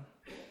kaller det.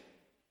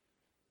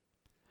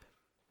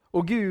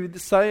 Og Gud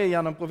sier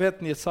gjennom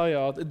profeten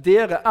Jesaja at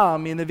dere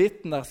er mine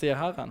vitner, sier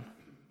Herren,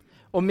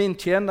 og min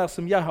tjener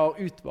som jeg har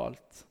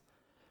utvalgt,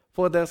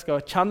 for at dere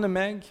skal kjenne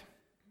meg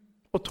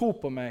og tro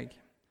på meg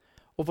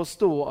og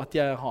forstå at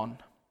jeg er han.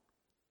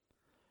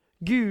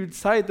 Gud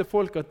sier til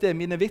folk at det er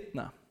mine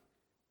vitner.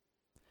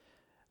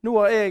 Nå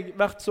har jeg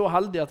vært så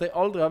heldig at jeg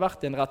aldri har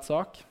vært i en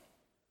rettssak.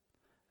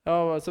 Jeg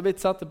har så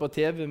vidt sett det på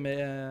TV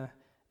med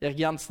Erik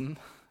Jensen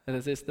i det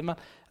siste, men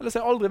ellers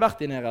har jeg aldri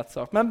vært i en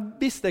rettssak. Men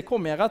hvis jeg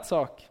kom i en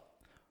rettssak,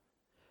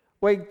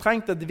 og jeg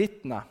trengte et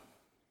vitne,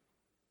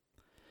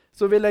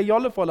 så ville jeg i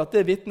alle fall at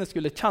det vitnet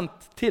skulle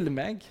kjent til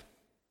meg.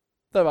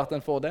 Det har vært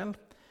en fordel.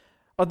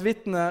 At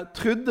vitnet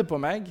trodde på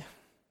meg,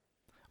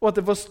 og at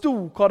jeg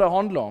forstod hva det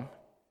handlet om.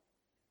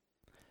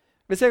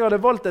 Hvis jeg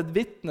hadde valgt et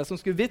vitne som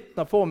skulle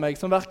vitne for meg,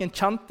 som hverken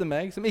kjente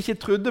meg, som ikke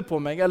trodde på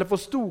meg, eller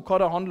forstod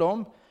hva det handlet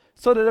om,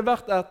 så hadde det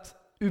vært et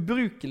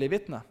ubrukelig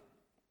vitne.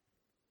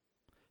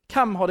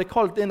 Hvem hadde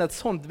kalt inn et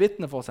sånt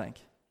vitne for seg?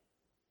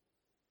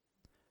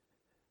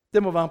 Det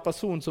må være en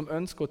person som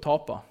ønsker å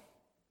tape.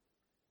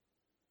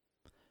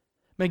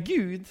 Men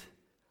Gud,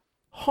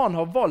 han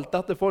har valgt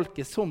dette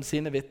folket som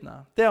sine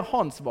vitner. Det er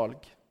hans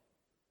valg.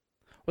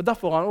 Og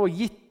derfor har han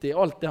også gitt dem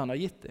alt det han har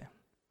gitt dem.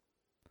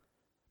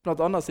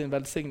 Blant annet sin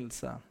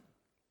velsignelse.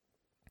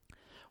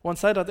 Og han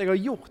sier at jeg har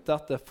gjort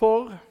dette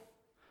for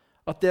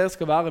at dere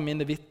skal være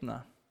mine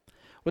vitner.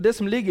 Og det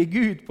som ligger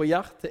Gud på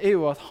hjertet er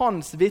jo at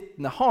hans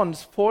vitne,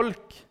 hans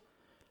folk,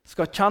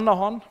 skal kjenne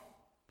han,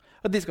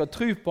 at de skal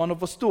tro på han og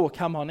forstå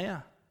hvem han er.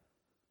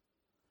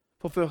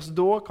 For først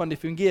da kan de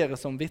fungere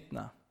som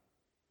vitne.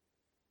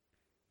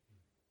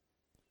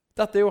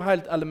 Dette er jo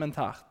helt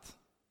elementært.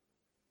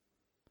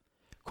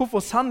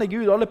 Hvorfor sender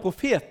Gud alle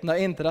profetene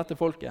inn til dette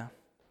folket?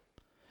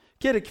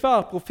 Hva er det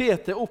hver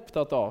profet er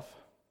opptatt av?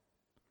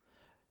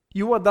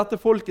 Jo, at dette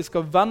folket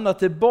skal vende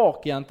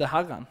tilbake igjen til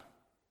Herren.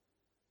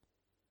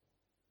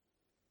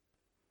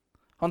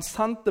 Han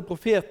sendte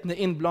profetene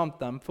inn blant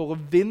dem for å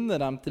vinne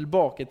dem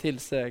tilbake til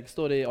seg,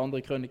 står det i 2.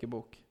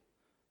 krønikebok.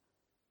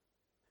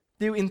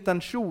 Det er jo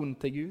intensjonen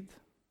til Gud.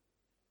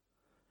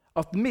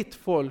 At mitt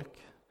folk,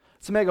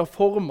 som jeg har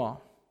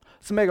formet,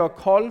 som jeg har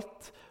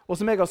kalt, og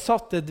som jeg har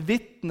satt et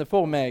vitne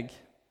for meg,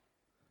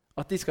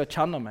 at de skal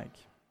kjenne meg.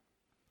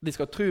 De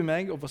skal tro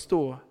meg og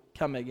forstå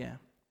hvem jeg er.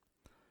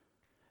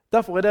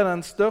 Derfor er det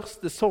den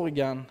største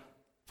sorgen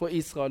for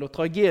Israel og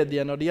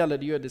tragedien når det gjelder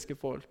det jødiske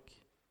folk.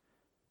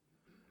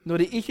 Når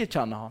de ikke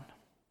kjenner han,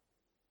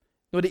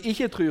 når de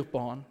ikke tror på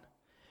han,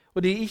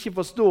 og de ikke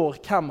forstår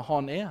hvem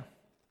han er.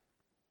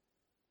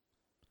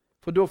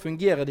 For da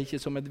fungerer de ikke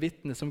som et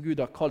vitne som Gud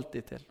har kalt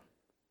dem til.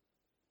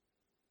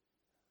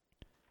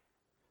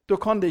 Da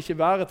kan det ikke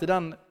være til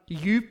den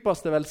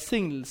djupeste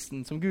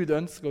velsignelsen som Gud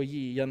ønsker å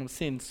gi gjennom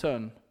sin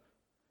sønn,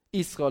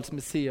 Israels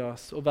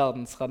Messias og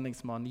verdens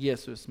redningsmann,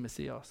 Jesus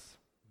Messias.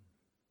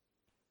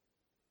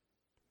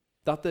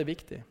 Dette er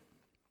viktig.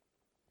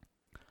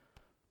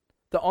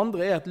 Det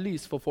andre er et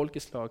lys for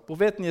folkeslag.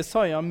 Profeten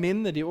Jesaja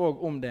minner de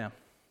også om det.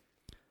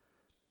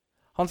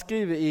 Han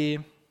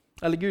skriver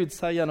Gud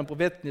sier gjennom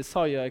profeten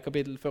Jesaja i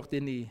kapittel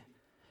 49: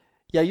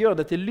 «Jeg gjør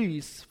det til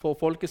lys for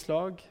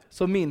folkeslag,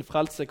 så min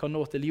frelse kan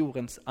nå til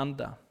jordens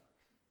ende.»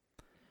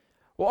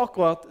 Og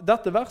akkurat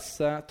dette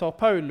verset tar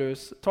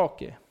Paulus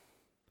tak i.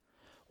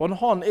 Og når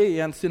han er i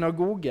en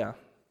synagoge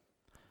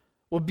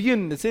og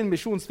begynner sin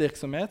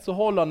misjonsvirksomhet, så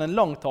holder han en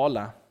lang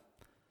tale.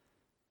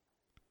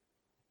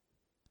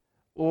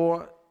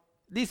 Og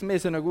de som er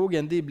i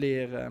synagogen, de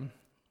blir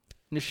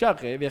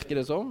nysgjerrige, virker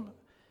det som.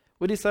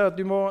 Og de sier at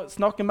du må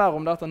snakke mer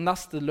om dette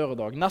neste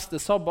lørdag. Neste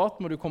sabbat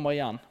må du komme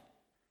igjen.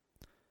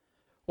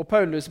 Og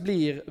Paulus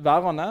blir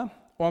værende,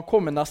 og han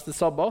kommer neste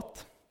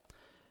sabbat.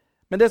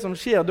 Men det som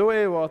skjer da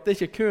er jo at det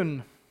ikke kun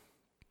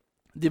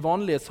de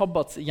vanlige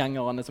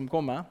sabbatsgjengerne som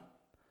kommer,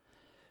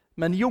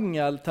 men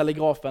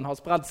jungeltelegrafen har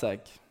spredd seg.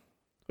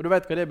 Og du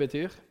vet hva det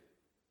betyr?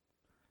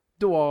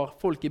 Da har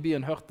folk i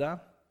byen hørt det.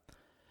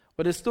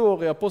 Og det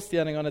står i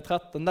Apostelgjerningene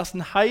 13,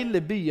 nesten hele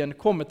byen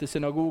kommer til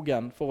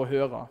synagogen for å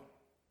høre.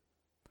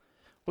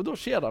 Og da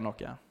skjer det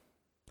noe.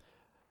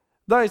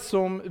 De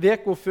som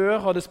veka før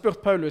hadde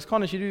spurt Paulus,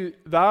 kan ikke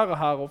du være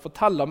her og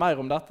fortelle mer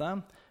om dette?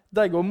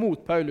 De går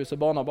mot Paulus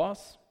og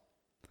Barnabas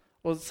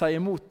og sier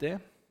mot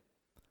dem.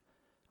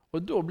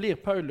 Og da blir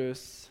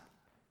Paulus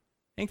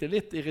egentlig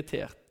litt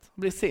irritert,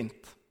 blir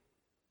sint.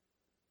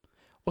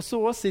 Og så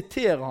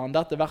siterer han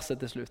dette verset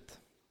til slutt.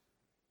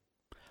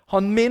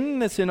 Han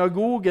minner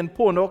synagogen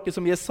på noe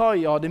som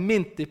Jesaja hadde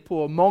minnet dem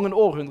på mange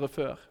århundrer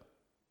før.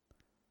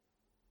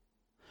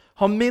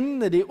 Han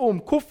minner dem om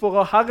hvorfor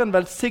har Herren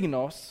velsignet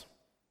oss.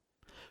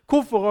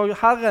 Hvorfor har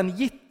Herren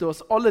gitt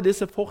oss alle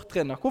disse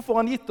fortrinnene? Hvorfor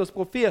har han gitt oss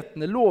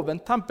profetene,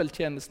 loven,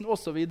 tempeltjenesten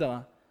osv.?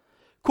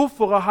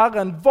 Hvorfor har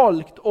Herren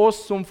valgt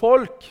oss som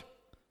folk?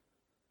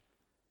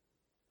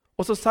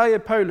 Og så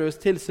sier Paulus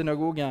til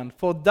synagogen,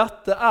 for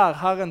dette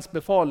er Herrens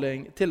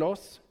befaling til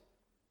oss.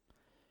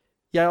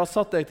 Jeg har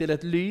satt deg til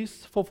et lys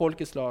for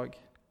folkeslag,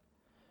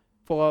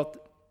 for at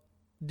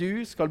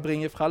du skal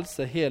bringe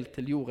frelse helt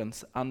til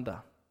jordens ende.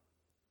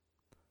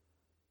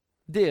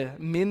 Det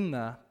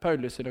minner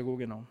Paulus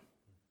synagogen om.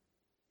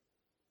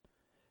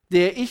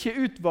 Det er ikke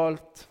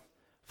utvalgt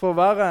for å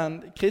være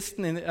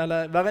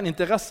en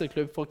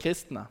interesseklubb for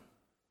kristne.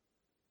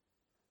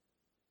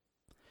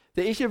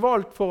 Det er ikke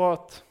valgt for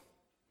at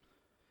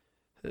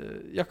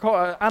hva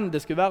enn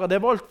det skulle være. Det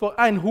er valgt for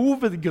en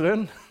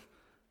hovedgrunn.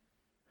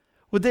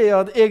 Og det er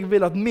at jeg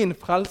vil at min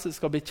frelse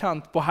skal bli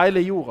kjent på hele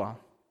jorda.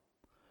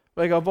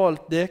 Og jeg har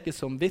valgt dere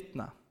som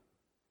vitne.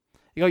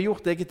 Jeg har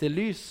gjort dere til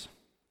lys.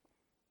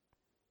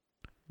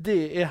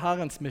 Det er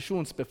Herrens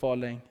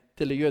misjonsbefaling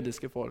til det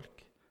jødiske folk.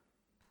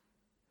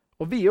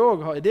 Og vi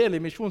også har del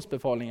i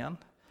misjonsbefalingen,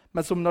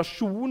 men som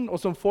nasjon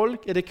og som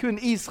folk er det kun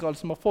Israel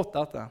som har fått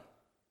dette.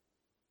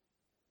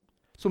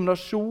 Som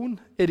nasjon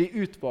er de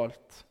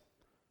utvalgt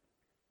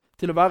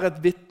til å være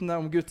et vitne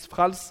om Guds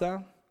frelse,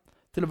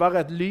 til å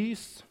være et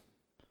lys,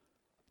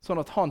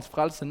 sånn at hans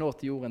frelse når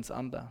til jordens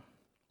ende.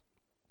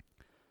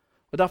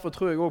 Og derfor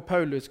tror jeg også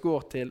Paulus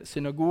går til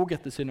synagoge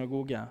etter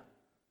synagoge.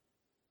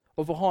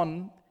 Og for han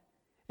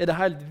er det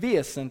helt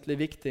vesentlig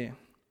viktig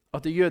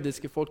at det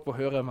jødiske folk får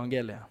høre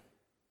evangeliet.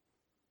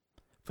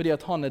 Fordi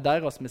at han er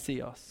deres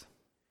Messias.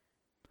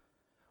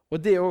 Og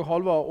det også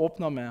Halvard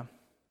åpner med,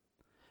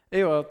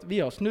 er jo at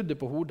vi har snudd det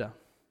på hodet.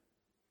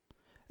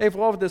 Jeg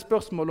får av og til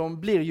spørsmål om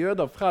blir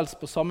jøder frelst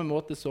på samme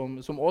måte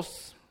som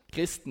oss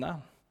kristne?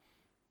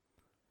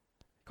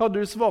 Hva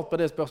hadde du svart på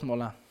det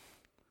spørsmålet?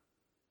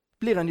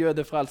 Blir en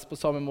jøde frelst på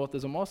samme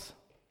måte som oss?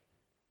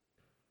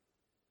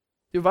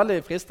 Det er jo veldig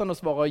fristende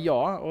å svare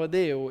ja, og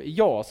det er jo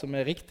ja som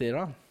er riktig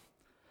da.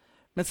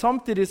 Men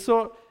samtidig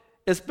så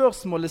er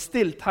spørsmålet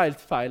stilt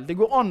helt feil. Det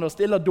går an å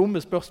stille dumme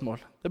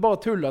spørsmål. Det er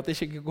bare tull at det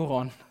ikke går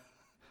an.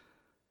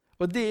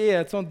 Og det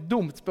er et sånt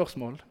dumt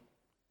spørsmål.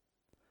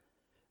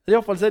 I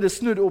hvert fall så er det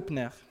snudd opp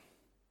ned.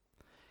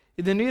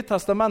 I Det nye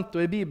testamentet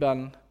og i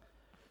Bibelen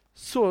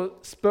så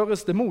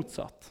spørres det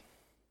motsatt.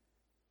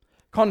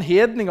 Kan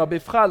hedninger bli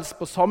frelst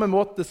på samme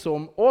måte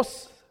som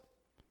oss?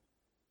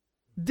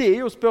 Det er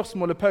jo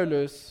spørsmålet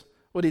Paulus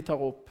og de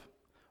tar opp.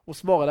 Og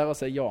svaret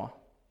deres er ja.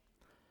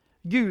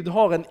 Gud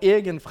har en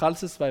egen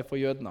frelsesvei for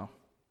jødene.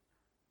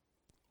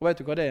 Og vet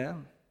du hva det er?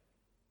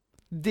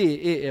 Det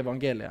er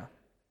evangeliet.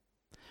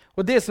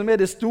 Og det som er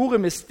det store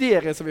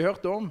mysteriet som vi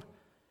hørte om,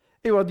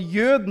 er jo at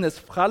jødenes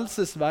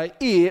frelsesvei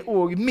er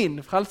også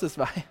min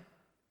frelsesvei.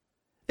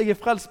 Jeg er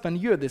frelst på en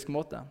jødisk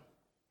måte.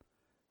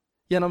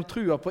 Gjennom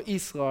trua på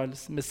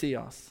Israels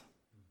Messias.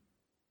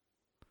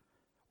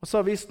 Og så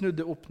har vi snudd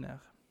det opp ned.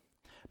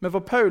 Men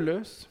for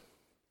Paulus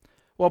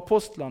og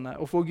apostlene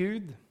og for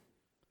Gud,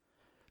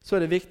 så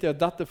er det viktig at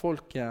dette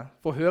folket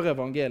får høre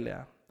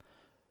evangeliet.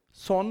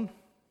 Sånn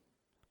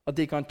at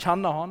de kan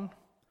kjenne han,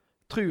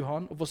 tro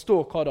han og forstå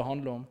hva det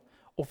handler om,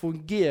 og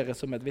fungere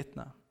som et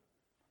vitne.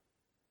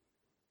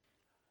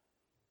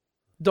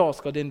 Da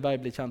skal din vei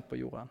bli kjent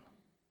på jorden.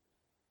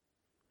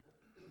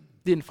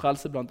 Din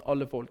frelse blant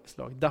alle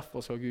folkeslag.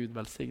 Derfor skal Gud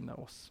velsigne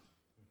oss.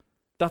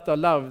 Dette har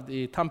levd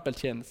i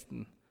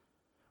tempeltjenesten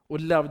og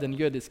levd den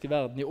jødiske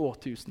verden i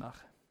årtusener.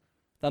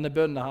 Denne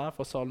bønnen her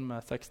fra Salme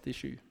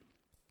 67.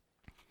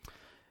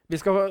 Vi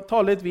skal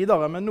ta litt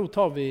videre, men nå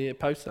tar vi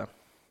pause.